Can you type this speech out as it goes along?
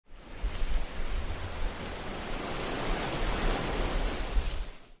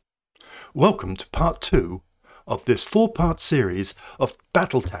Welcome to part 2 of this 4-part series of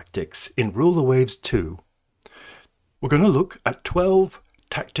battle tactics in Rule the Waves 2. We're going to look at 12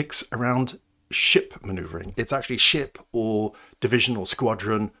 tactics around ship maneuvering. It's actually ship or division or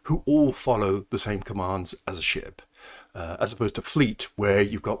squadron who all follow the same commands as a ship, as opposed to fleet where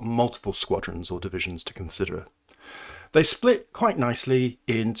you've got multiple squadrons or divisions to consider. They split quite nicely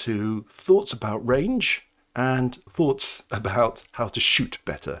into thoughts about range and thoughts about how to shoot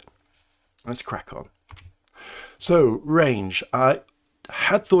better. Let's crack on. So range, I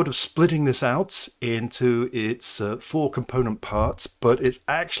had thought of splitting this out into its 4 component parts, but it's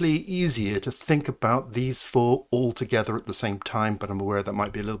actually easier to think about these 4 all together at the same time, but I'm aware that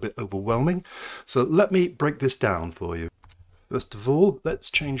might be a little bit overwhelming. So let me break this down for you. First of all, let's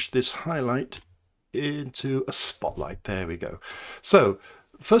change this highlight into a spotlight. There we go. So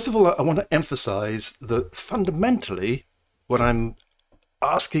first of all, I want to emphasize that fundamentally what I'm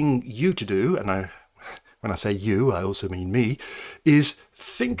asking you to do, and when I say you, I also mean me, is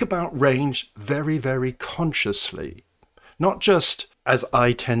think about range very, very consciously. Not just as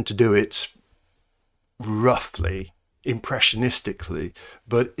I tend to do it roughly, impressionistically,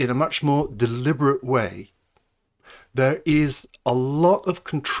 but in a much more deliberate way. There is a lot of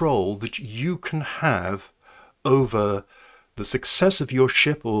control that you can have over the success of your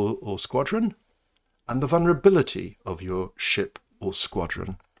ship or squadron and the vulnerability of your ship or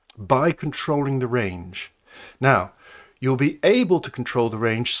squadron by controlling the range. Now, you'll be able to control the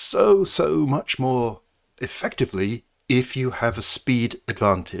range so much more effectively if you have a speed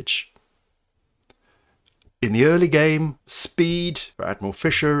advantage. In the early game, speed for Admiral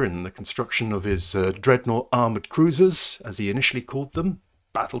Fisher in the construction of his dreadnought armoured cruisers, as he initially called them,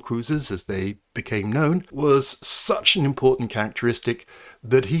 battle cruisers as they became known, was such an important characteristic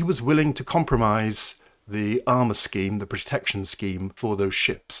that he was willing to compromise the armour scheme, the protection scheme for those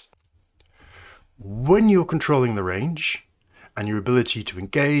ships. When you're controlling the range and your ability to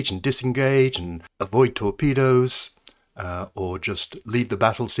engage and disengage and avoid torpedoes or just leave the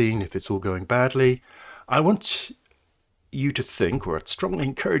battle scene if it's all going badly, I want you to think, or I'd strongly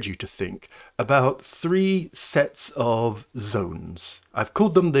encourage you to think, about 3 sets of zones. I've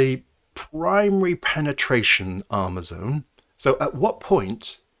called them the primary penetration armour zone. So at what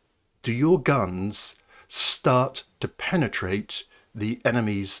point do your guns start to penetrate the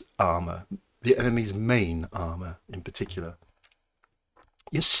enemy's armour, the enemy's main armour in particular?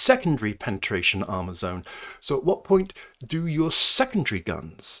 Your secondary penetration armour zone. So at what point do your secondary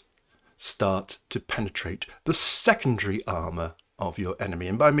guns start to penetrate the secondary armour of your enemy?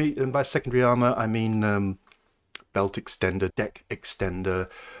 And by secondary armour, I mean belt extender, deck extender,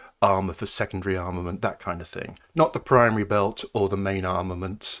 armour for secondary armament, that kind of thing. Not the primary belt or the main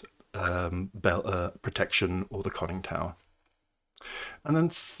armament, belt protection or the conning tower. And then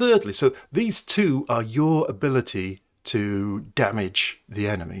thirdly, so these 2 are your ability to damage the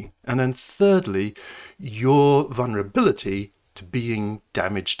enemy. And then thirdly, your vulnerability to being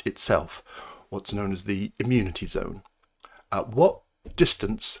damaged itself, what's known as the immunity zone. At what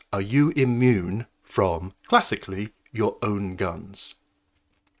distance are you immune from, classically, your own guns?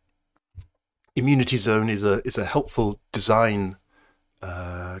 Immunity zone is a helpful design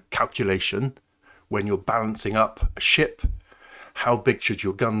calculation when you're balancing up a ship. How big should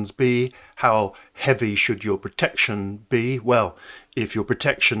your guns be? How heavy should your protection be? Well, if your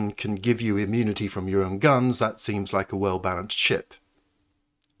protection can give you immunity from your own guns, that seems like a well-balanced ship.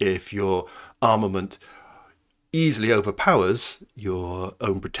 If your armament easily overpowers your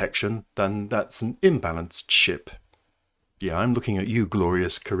own protection, then that's an imbalanced ship. Yeah, I'm looking at you,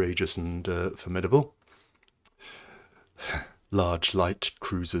 glorious, courageous, and formidable. Large light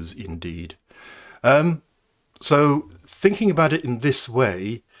cruisers indeed. So thinking about it in this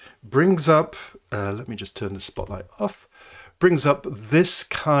way brings up, let me just turn the spotlight off, brings up this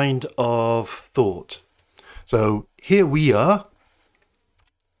kind of thought. So here we are.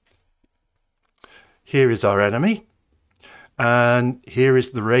 Here is our enemy. And here is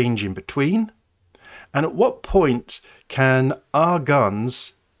the range in between. And at what point can our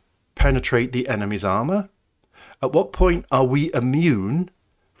guns penetrate the enemy's armour? At what point are we immune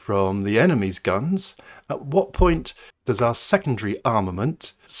from the enemy's guns? At what point does our secondary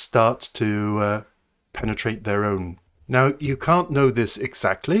armament start to penetrate their own? Now, you can't know this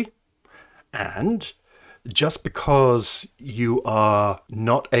exactly, and just because you are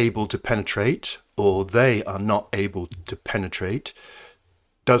not able to penetrate, or they are not able to penetrate,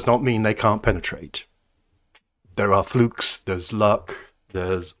 does not mean they can't penetrate. There are flukes, there's luck,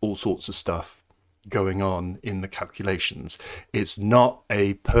 there's all sorts of stuff going on in the calculations. It's not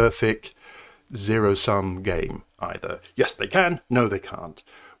a perfect zero-sum game either. Yes, they can. No, they can't.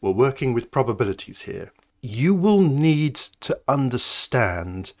 we're working with probabilities here. You will need to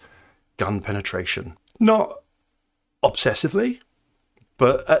understand gun penetration. Not obsessively,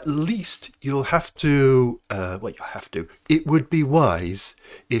 but at least you'll have to, it would be wise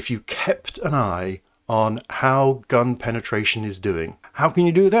if you kept an eye on how gun penetration is doing. How can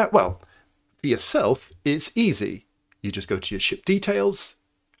you do that? Well, for yourself, it's easy. You just go to your ship details,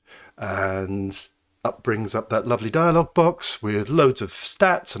 and up brings up that lovely dialog box with loads of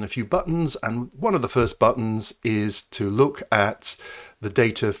stats and a few buttons, and one of the first buttons is to look at the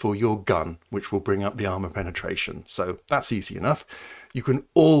data for your gun, which will bring up the armor penetration. So that's easy enough. You can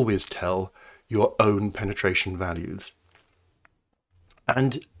always tell your own penetration values.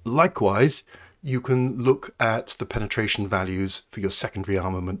 And likewise, you can look at the penetration values for your secondary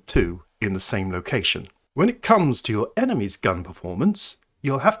armament too, in the same location. When it comes to your enemy's gun performance,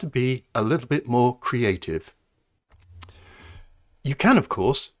 you'll have to be a little bit more creative. You can, of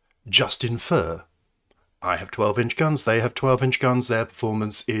course, just infer. I have 12-inch guns, they have 12-inch guns, their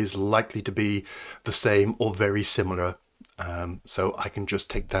performance is likely to be the same or very similar, so I can just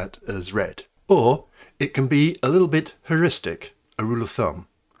take that as read. Or it can be a little bit heuristic, a rule of thumb.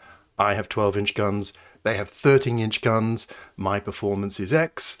 I have 12-inch guns, they have 13-inch guns, my performance is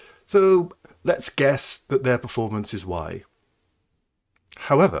X, so let's guess that their performance is Y.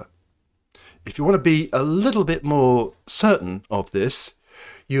 However, if you want to be a little bit more certain of this,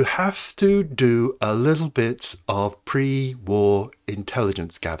 you have to do a little bit of pre-war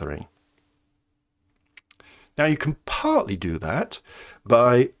intelligence gathering. Now you can partly do that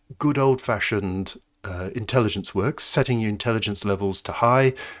by good old-fashioned intelligence work, setting your intelligence levels to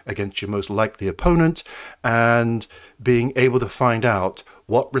high against your most likely opponent and being able to find out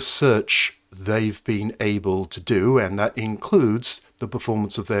what research they've been able to do, and that includes the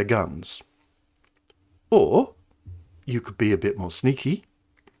performance of their guns. Or you could be a bit more sneaky.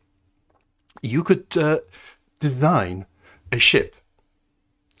 You could design a ship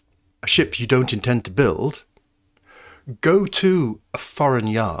you don't intend to build, go to a foreign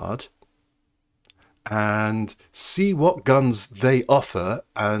yard and see what guns they offer,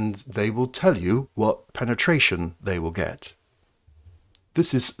 and they will tell you what penetration they will get.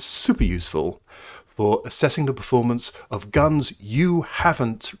 This is super useful for assessing the performance of guns you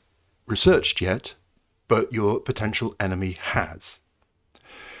haven't researched yet, but your potential enemy has.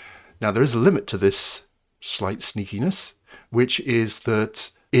 Now, there is a limit to this slight sneakiness, which is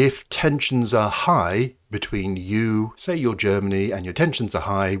that if tensions are high between you, say you're Germany, and your tensions are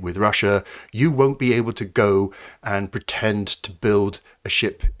high with Russia, you won't be able to go and pretend to build a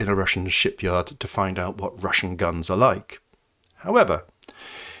ship in a Russian shipyard to find out what Russian guns are like. However,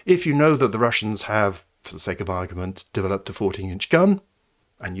 if you know that the Russians have, for the sake of argument, developed a 14-inch gun,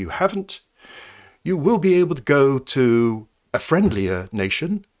 and you haven't, you will be able to go to a friendlier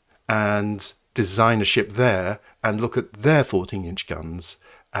nation and design a ship there and look at their 14-inch guns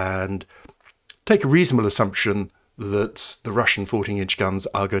and take a reasonable assumption that the Russian 14-inch guns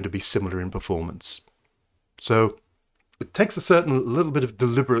are going to be similar in performance. So it takes a certain little bit of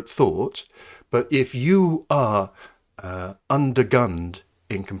deliberate thought, but if you are undergunned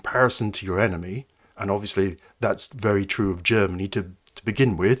in comparison to your enemy, and obviously that's very true of Germany to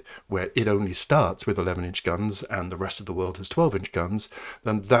begin with, where it only starts with 11-inch guns and the rest of the world has 12-inch guns,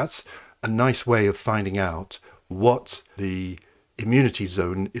 then that's a nice way of finding out what the immunity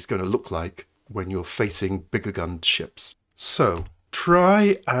zone is going to look like when you're facing bigger gunned ships. So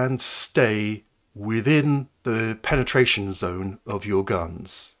try and stay within the penetration zone of your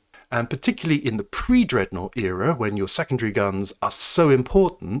guns. And particularly in the pre-dreadnought era, when your secondary guns are so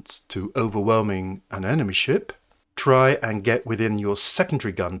important to overwhelming an enemy ship, try and get within your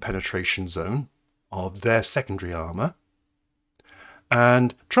secondary gun penetration zone of their secondary armour,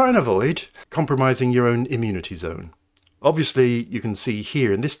 and try and avoid compromising your own immunity zone. Obviously, you can see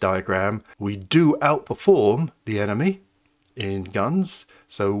here in this diagram, we do outperform the enemy in guns,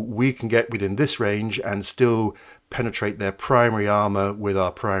 so we can get within this range and still penetrate their primary armour with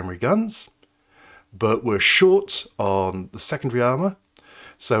our primary guns, but we're short on the secondary armour.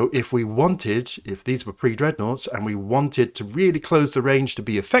 So if these were pre-dreadnoughts and we wanted to really close the range to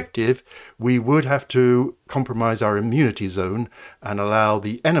be effective, we would have to compromise our immunity zone and allow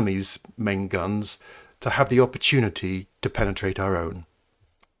the enemy's main guns to have the opportunity to penetrate our own.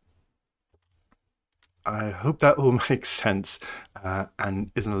 I hope that all makes sense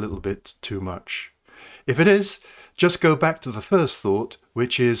and isn't a little bit too much. If it is, just go back to the first thought,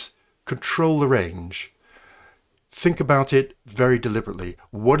 which is control the range. Think about it very deliberately.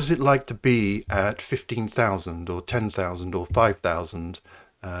 What is it like to be at 15,000 or 10,000 or 5,000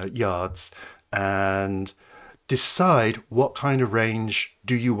 yards and decide what kind of range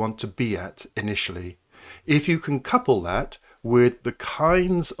do you want to be at initially. If you can couple that with the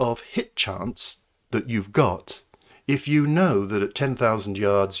kinds of hit chance that you've got, if you know that at 10,000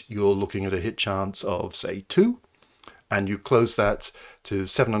 yards you're looking at a hit chance of say 2, and you close that to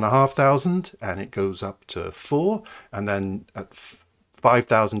 7,500 and it goes up to 4, and then at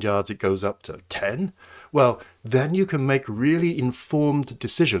 5,000 yards it goes up to 10, well, then you can make really informed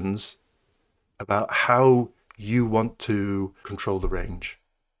decisions about how you want to control the range.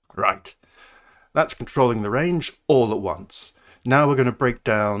 Right, that's controlling the range all at once. Now we're going to break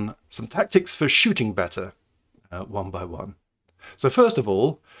down some tactics for shooting better, one by one. So first of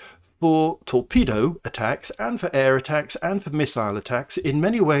all, for torpedo attacks and for air attacks and for missile attacks, in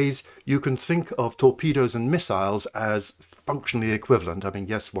many ways you can think of torpedoes and missiles as functionally equivalent. I mean,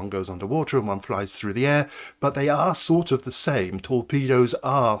 yes, one goes underwater and one flies through the air, but they are sort of the same. Torpedoes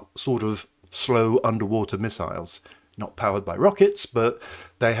are sort of slow underwater missiles, not powered by rockets, but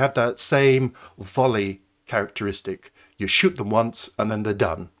they have that same volley characteristic. You shoot them once and then they're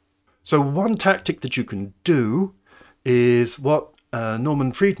done. So one tactic that you can do is what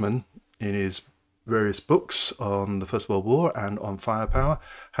Norman Friedman, in his various books on the First World War and on firepower,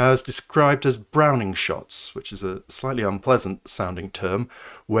 has described as Browning shots, which is a slightly unpleasant sounding term,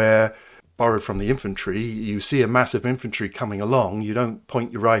 where, borrowed from the infantry, you see a mass of infantry coming along, you don't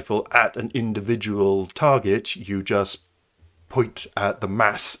point your rifle at an individual target, you just point at the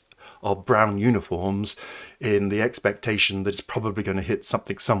mass of brown uniforms in the expectation that it's probably going to hit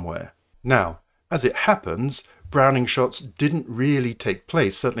something somewhere. Now, as it happens, Browning shots didn't really take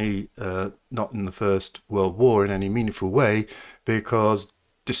place, certainly not in the First World War in any meaningful way, because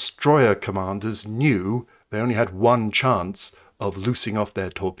destroyer commanders knew they only had one chance of loosing off their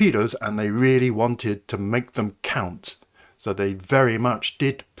torpedoes, and they really wanted to make them count. So they very much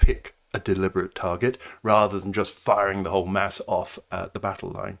did pick a deliberate target rather than just firing the whole mass off at the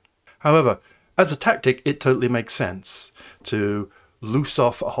battle line. However, as a tactic, it totally makes sense to loose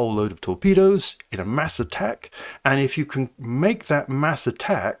off a whole load of torpedoes in a mass attack, and if you can make that mass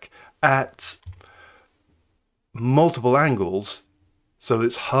attack at multiple angles so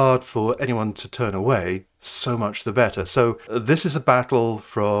it's hard for anyone to turn away, so much the better. So this is a battle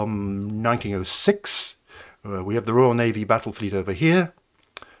from 1906. We have the Royal Navy battle fleet over here.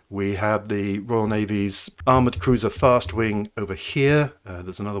 We have the Royal Navy's armoured cruiser Fast Wing over here.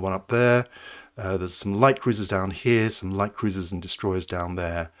 There's another one up there. There's some light cruisers down here, some light cruisers and destroyers down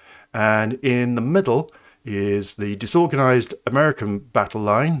there. And in the middle is the disorganized American battle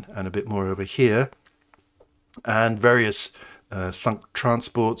line, and a bit more over here, and various sunk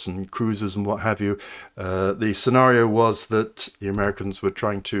transports and cruisers and what have you. The scenario was that the Americans were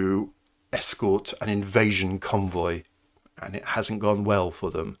trying to escort an invasion convoy, and it hasn't gone well for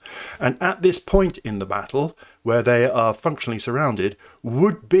them. And at this point in the battle, where they are functionally surrounded,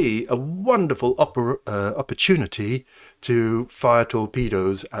 would be a wonderful opportunity to fire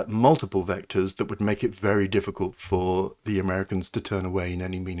torpedoes at multiple vectors that would make it very difficult for the Americans to turn away in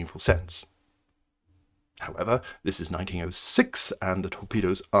any meaningful sense. However, this is 1906 and the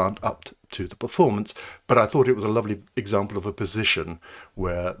torpedoes aren't up to the performance, but I thought it was a lovely example of a position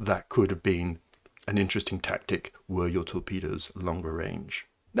where that could have been an interesting tactic were your torpedoes longer range.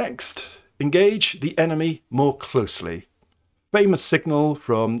 Next, engage the enemy more closely. Famous signal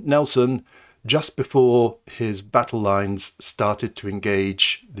from Nelson just before his battle lines started to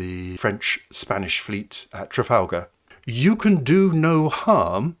engage the French-Spanish fleet at Trafalgar. You can do no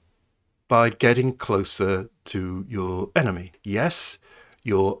harm by getting closer to your enemy. Yes,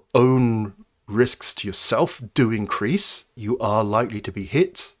 your own risks to yourself do increase. You are likely to be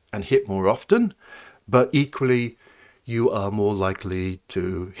hit and hit more often, but equally you are more likely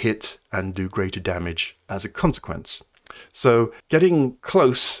to hit and do greater damage as a consequence. So getting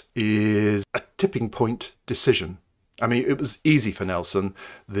close is a tipping point decision. I mean, it was easy for Nelson.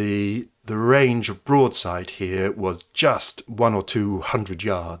 The range of broadside here was just 100 or 200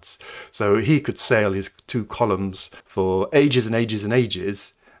 yards. So he could sail his two columns for ages and ages and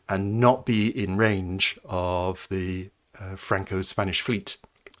ages and not be in range of the Franco-Spanish fleet.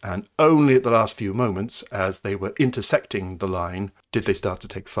 And only at the last few moments, as they were intersecting the line, did they start to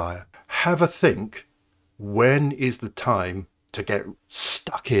take fire. Have a think, when is the time to get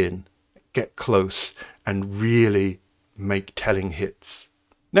stuck in, get close, and really make telling hits?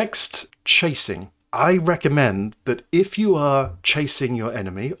 Next, chasing. I recommend that if you are chasing your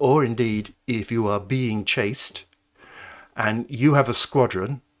enemy, or indeed if you are being chased, and you have a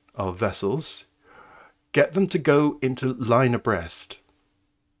squadron of vessels, get them to go into line abreast.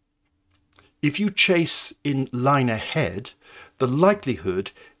 If you chase in line ahead, the likelihood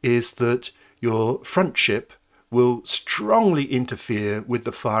is that your front ship will strongly interfere with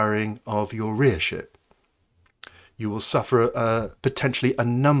the firing of your rear ship. You will suffer potentially a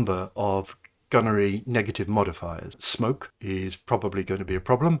number of gunnery negative modifiers. Smoke is probably going to be a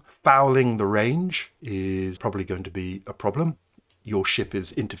problem. Fouling the range is probably going to be a problem. Your ship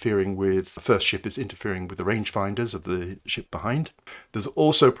is interfering with, the first ship is interfering with the rangefinders of the ship behind. There's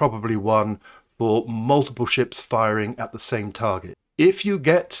also probably one for multiple ships firing at the same target. If you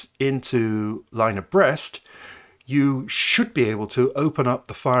get into line abreast, you should be able to open up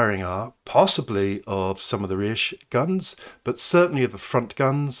the firing arc, possibly of some of the rear guns, but certainly of the front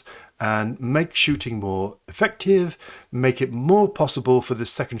guns, and make shooting more effective, make it more possible for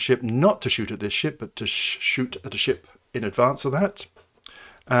this second ship not to shoot at this ship, but to shoot at a ship in advance of that.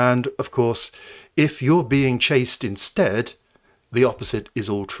 And of course, if you're being chased instead, the opposite is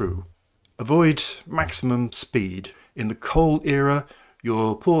all true. Avoid maximum speed. In the coal era,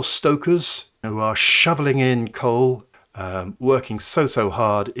 your poor stokers who are shoveling in coal, working so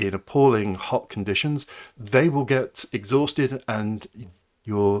hard in appalling hot conditions, they will get exhausted and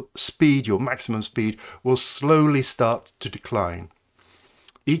your speed, your maximum speed, will slowly start to decline.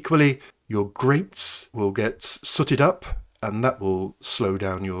 Equally, your grates will get sooted up and that will slow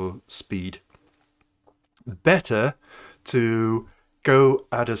down your speed. Better to go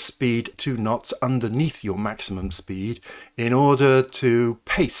at a speed 2 knots underneath your maximum speed in order to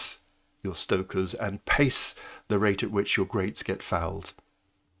pace your stokers and pace the rate at which your grates get fouled.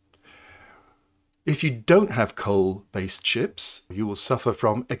 If you don't have coal-based ships, you will suffer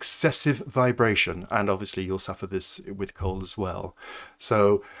from excessive vibration, and obviously you'll suffer this with coal as well.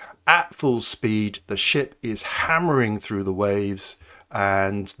 So at full speed, the ship is hammering through the waves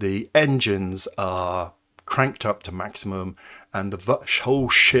and the engines are cranked up to maximum, and the whole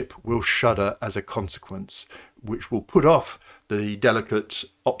ship will shudder as a consequence, which will put off the delicate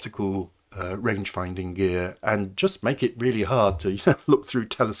optical range-finding gear and just make it really hard to look through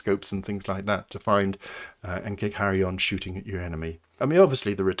telescopes and things like that to find and carry on shooting at your enemy. I mean,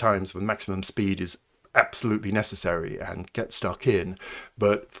 obviously there are times when maximum speed is absolutely necessary and get stuck in,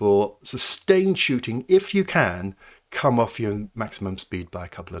 but for sustained shooting, if you can, come off your maximum speed by a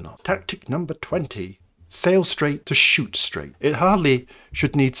couple of knots. Tactic number 20. Sail straight to shoot straight. It hardly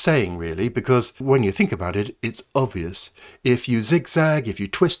should need saying really, because when you think about it, it's obvious. If you zigzag, if you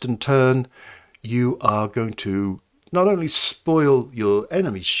twist and turn, you are going to not only spoil your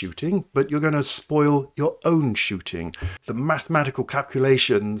enemy's shooting, but you're going to spoil your own shooting. The mathematical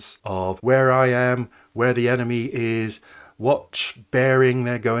calculations of where I am, where the enemy is, what bearing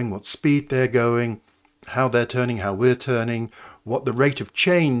they're going, what speed they're going, how they're turning, how we're turning, what the rate of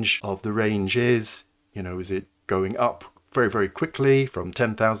change of the range is. You know, is it going up very quickly from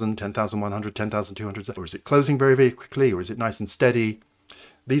 10,000, 10,100, 10,200, or is it closing very quickly, or is it nice and steady?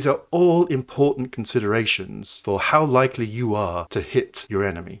 These are all important considerations for how likely you are to hit your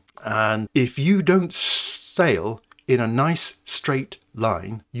enemy. And if you don't sail in a nice straight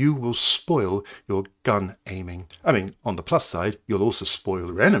line, you will spoil your gun aiming. I mean, on the plus side, you'll also spoil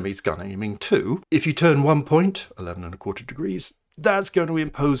your enemy's gun aiming too. If you turn 1 point, 11¼ degrees, that's going to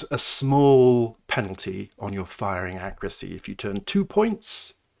impose a small penalty on your firing accuracy. If you turn 2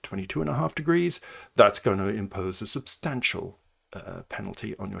 points, 22½ degrees, that's going to impose a substantial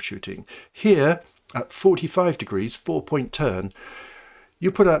penalty on your shooting. Here, at 45 degrees, 4-point turn, you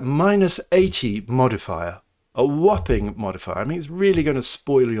put a -80 modifier, a whopping modifier. I mean, it's really going to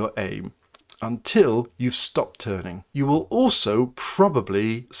spoil your aim until you've stopped turning. You will also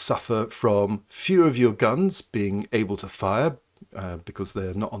probably suffer from few of your guns being able to fire because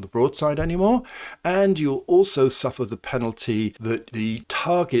they're not on the broadside anymore, and you'll also suffer the penalty that the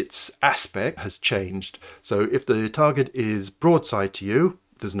target's aspect has changed. So if the target is broadside to you,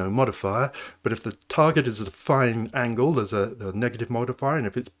 there's no modifier, but if the target is at a fine angle, there's a negative modifier, and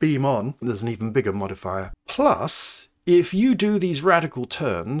if it's beam on, there's an even bigger modifier. Plus, if you do these radical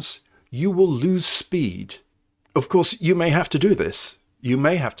turns, you will lose speed. Of course, you may have to do this. You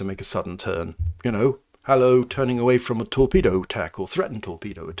may have to make a sudden turn, you know, hello, turning away from a torpedo attack or threatened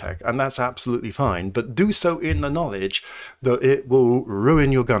torpedo attack, and that's absolutely fine, but do so in the knowledge that it will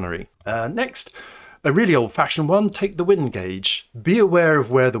ruin your gunnery. Next, a really old-fashioned one, take the wind gauge. Be aware of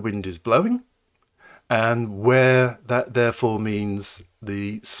where the wind is blowing and where that therefore means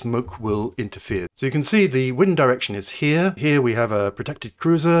the smoke will interfere. So you can see the wind direction is here. Here we have a protected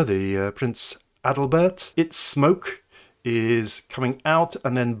cruiser, the Prince Adalbert. Its smoke is coming out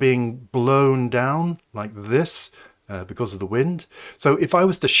and then being blown down like this because of the wind. So if I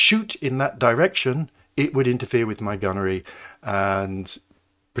was to shoot in that direction, it would interfere with my gunnery and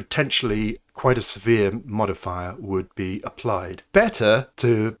potentially quite a severe modifier would be applied. Better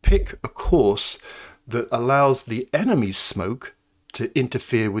to pick a course that allows the enemy's smoke to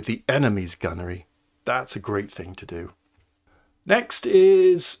interfere with the enemy's gunnery. That's a great thing to do. Next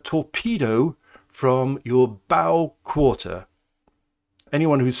is torpedo from your bow quarter.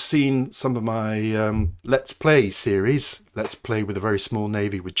 Anyone who's seen some of my Let's Play series, Let's Play with a Very Small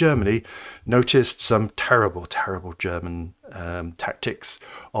Navy with Germany, noticed some terrible, terrible German tactics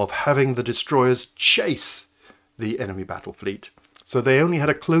of having the destroyers chase the enemy battle fleet. So they only had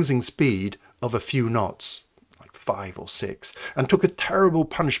a closing speed of a few knots, like 5 or 6, and took a terrible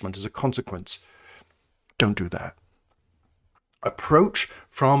punishment as a consequence. Don't do that. Approach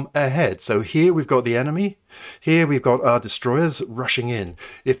from ahead. So here we've got the enemy. Here we've got our destroyers rushing in.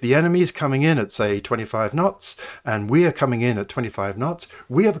 If the enemy is coming in at, say, 25 knots, and we are coming in at 25 knots,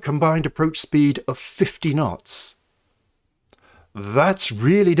 we have a combined approach speed of 50 knots. That's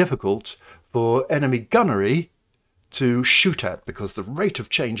really difficult for enemy gunnery to shoot at because the rate of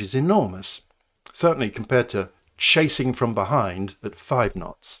change is enormous, certainly compared to chasing from behind at 5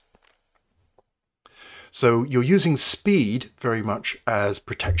 knots. So you're using speed very much as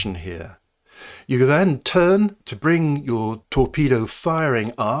protection here. You then turn to bring your torpedo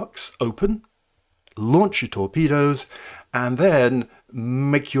firing arcs open, launch your torpedoes, and then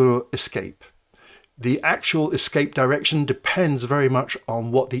make your escape. The actual escape direction depends very much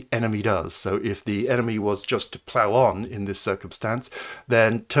on what the enemy does. So if the enemy was just to plow on in this circumstance,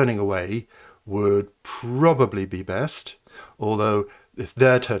 then turning away would probably be best. Although if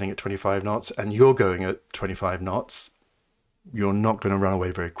they're turning at 25 knots and you're going at 25 knots, you're not going to run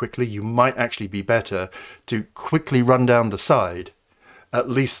away very quickly. You might actually be better to quickly run down the side. At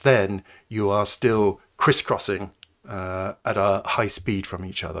least then you are still crisscrossing at a high speed from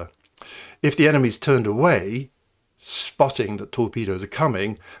each other. If the enemy's turned away, spotting that torpedoes are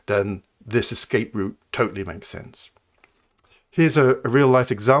coming, then this escape route totally makes sense. Here's a real-life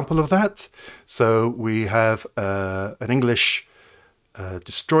example of that. So we have an English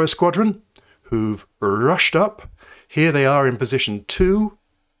destroyer squadron who've rushed up. Here they are in position 2,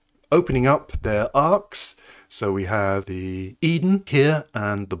 opening up their arcs. So we have the Eden here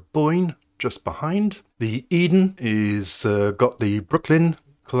and the Boyne just behind. The Eden is got the Brooklyn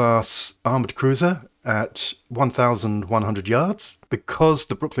class armoured cruiser at 1,100 yards. Because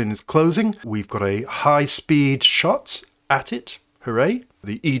the Brooklyn is closing, we've got a high-speed shot at it. Hooray!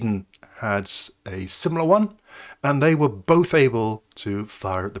 The Eden had a similar one, and they were both able to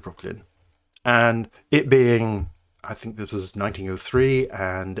fire at the Brooklyn. And it being, I think this was 1903,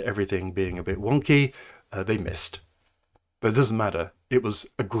 and everything being a bit wonky, they missed. But it doesn't matter. It was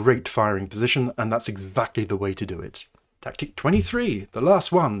a great firing position, and that's exactly the way to do it. Tactic 23, the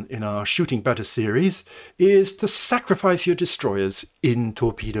last one in our Shooting Better series, is to sacrifice your destroyers in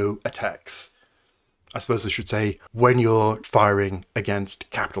torpedo attacks. I suppose I should say when you're firing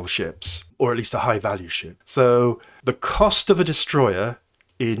against capital ships, or at least a high-value ship. So the cost of a destroyer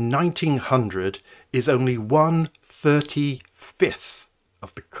in 1900 is only 1/35th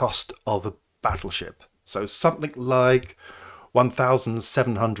of the cost of a battleship. So something like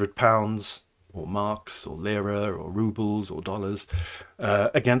 £1,700 or marks or lira or rubles or dollars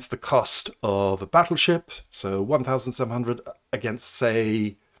against the cost of a battleship. So 1,700 against,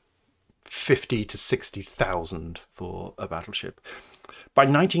 say, 50 to 60,000 for a battleship. By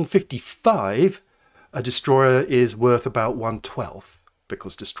 1955, a destroyer is worth about 1/12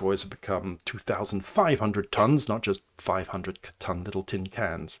 because destroyers have become 2,500 tons, not just 500-ton little tin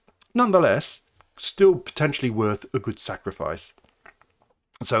cans. Nonetheless, still potentially worth a good sacrifice.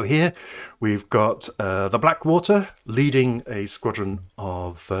 So here we've got the Blackwater leading a squadron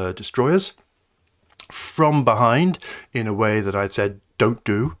of destroyers from behind in a way that I'd said, don't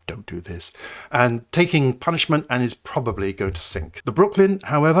do this, and taking punishment and is probably going to sink. The Brooklyn,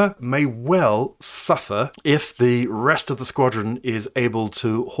 however, may well suffer if the rest of the squadron is able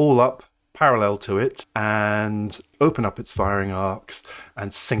to haul up parallel to it and open up its firing arcs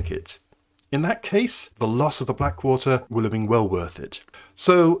and sink it. In that case, the loss of the Blackwater will have been well worth it.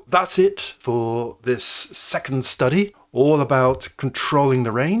 So that's it for this second study, all about controlling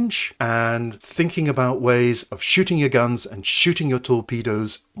the range and thinking about ways of shooting your guns and shooting your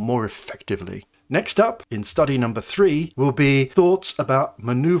torpedoes more effectively. Next up, in study number 3, will be thoughts about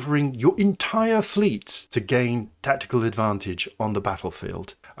manoeuvring your entire fleet to gain tactical advantage on the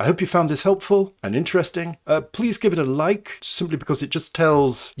battlefield. I hope you found this helpful and interesting. Please give it a like, simply because it just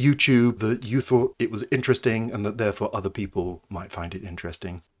tells YouTube that you thought it was interesting and that therefore other people might find it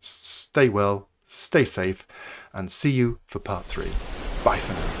interesting. Stay well, stay safe, and see you for part 3. Bye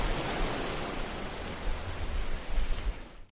for now.